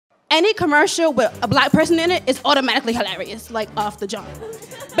any commercial with a black person in it is automatically hilarious, like off the jump.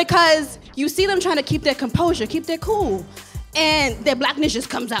 Because you see them trying to keep their composure, keep their cool, and their blackness just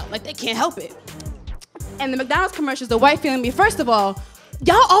comes out, like they can't help it. And the McDonald's commercials, the white feeling me, first of all,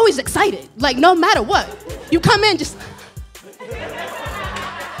 y'all always excited, like no matter what. You come in just...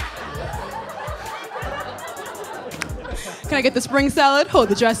 Can I get the spring salad? Hold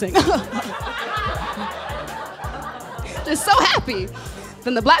the dressing. Just so happy.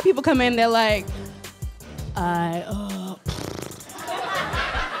 Then the black people come in, they're like,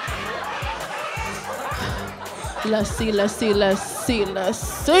 let's see.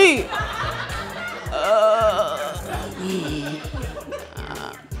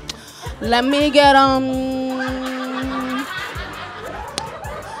 Let me get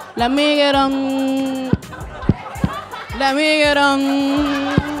Let me get